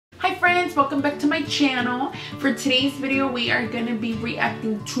friends, welcome back to my channel. For today's video we are going to be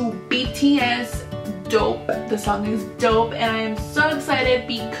reacting to BTS Dope. The song is Dope and I am so excited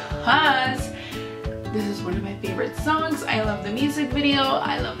because this is one of my favorite songs. I love the music video,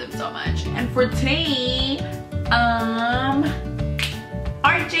 I love them so much. And for today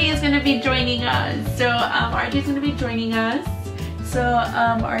RJ is going to be joining us. So RJ is going to be joining us. So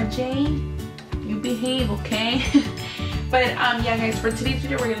RJ, you behave, okay? But yeah guys, for today's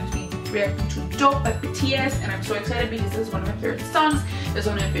video we're going to be reacting to Dope by BTS and I'm so excited because this is one of my favorite songs. It's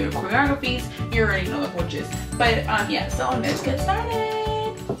one of my favorite choreographies. You already know which is. But yeah, so let's get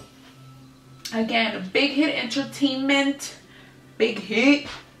started. Again, Big Hit Entertainment, Big Hit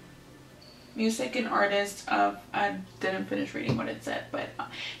Music and Artist of, I didn't finish reading what it said, but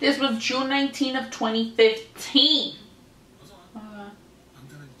this was June 19 of 2015.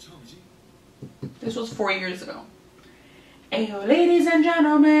 This was 4 years ago. Ayo, ladies and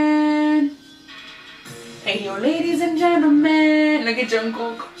gentlemen. Ayo, ladies and gentlemen. Look at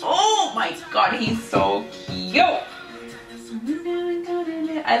Jungkook. Oh my god, he's so cute.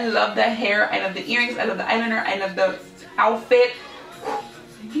 I love the hair. I love the earrings. I love the eyeliner. I love the outfit.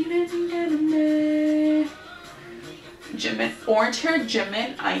 Jimin. Orange hair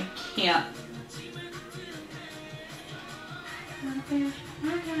Jimin. I can't.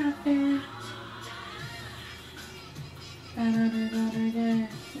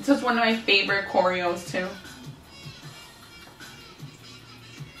 This is one of my favorite choreos too.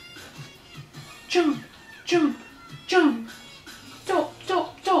 Jump, jump, jump. Dope,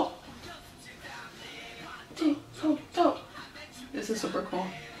 dope, dope. Dope, dope, dope. This is super cool.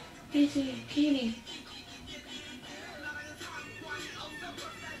 Kitty.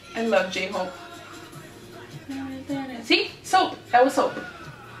 I love J-Hope. See? Soap. That was Soap.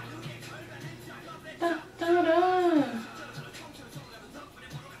 Da, da, da.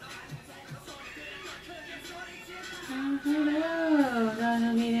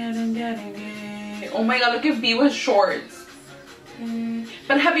 Oh my god, look at B with shorts.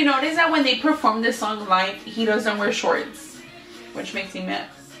 But have you noticed that when they perform this song live, he doesn't wear shorts? Which makes me mad.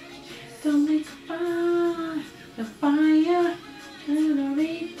 Don't make fire, the fire,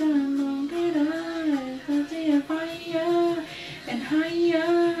 fire and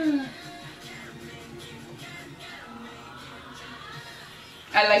higher.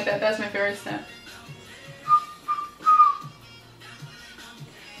 I like that, that's my favorite step.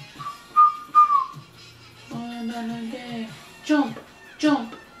 Jump,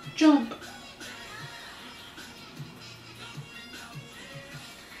 jump, jump.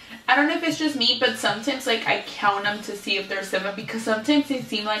 I don't know if it's just me, but sometimes like I count them to see if there's 7 because sometimes they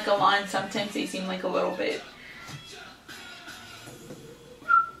seem like a lot and sometimes they seem like a little bit.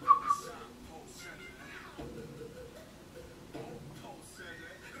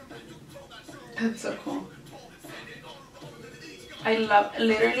 That's so cool. I love,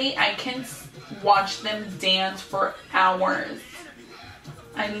 literally I can watch them dance for hours.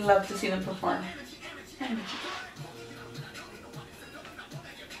 I love to see them perform.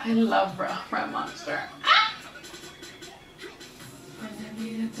 I love Red Monster. Ah!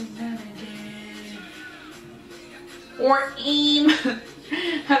 Or aim.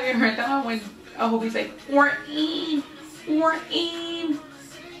 Have you heard that one when I hope he's like or aim, or aim.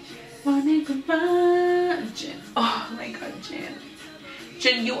 Jin. Oh my god, Jin.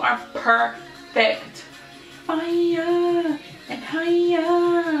 Jin, you are perfect. Fire and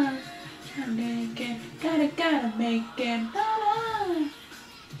higher. And make it, gotta make it.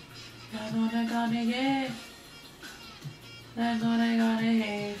 That's what I gotta get. That's what I gotta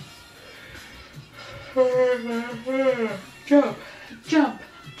get. Jump, jump,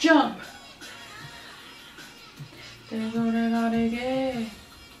 jump. That's what I gotta get.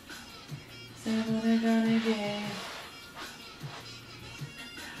 That's what I gotta get.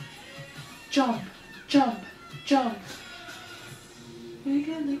 Jump, jump, jump. We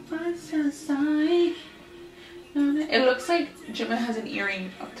got the front outside. It looks like Jimin has an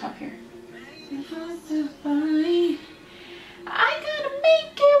earring up top here. I gotta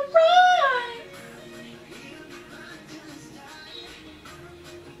make it right.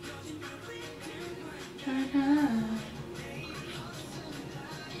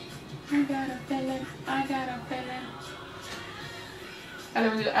 I got a feeling. I got a feeling. I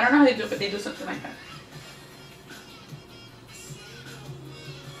don't know how they do it, but they do something like that.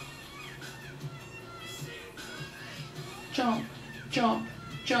 Jump, jump,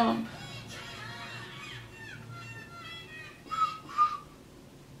 jump.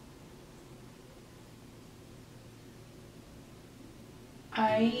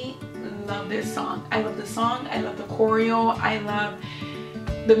 I love this song. I love the song. I love the choreo. I love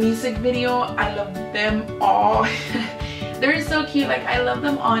the music video, I love them all. They're so cute. Like, I love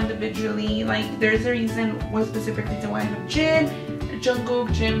them all individually. Like, there's a reason, one specific reason why I have Jin, Jungkook,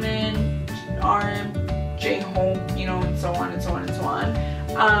 Jimin, RM, J-Hope, you know, and so on and so on and so on.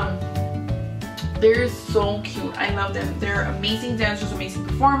 They're so cute. I love them. They're amazing dancers, amazing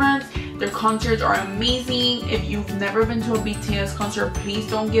performance. Their concerts are amazing. If you've never been to a BTS concert, please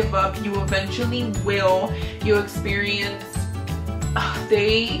don't give up. You eventually will. You experience.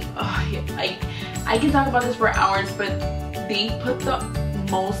 I can talk about this for hours, but they put the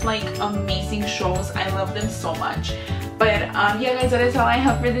most like amazing shows. I love them so much. But yeah, guys, that is all I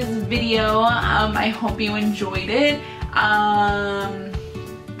have for this video. I hope you enjoyed it.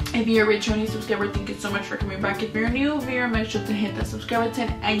 If you're a returning subscriber, thank you so much for coming back. If you're a new viewer, make sure to hit that subscribe button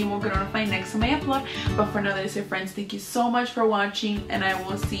and you will get notified next time I upload. But for now, that is it, friends. Thank you so much for watching, and I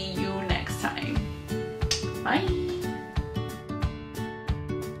will see you next time. Bye.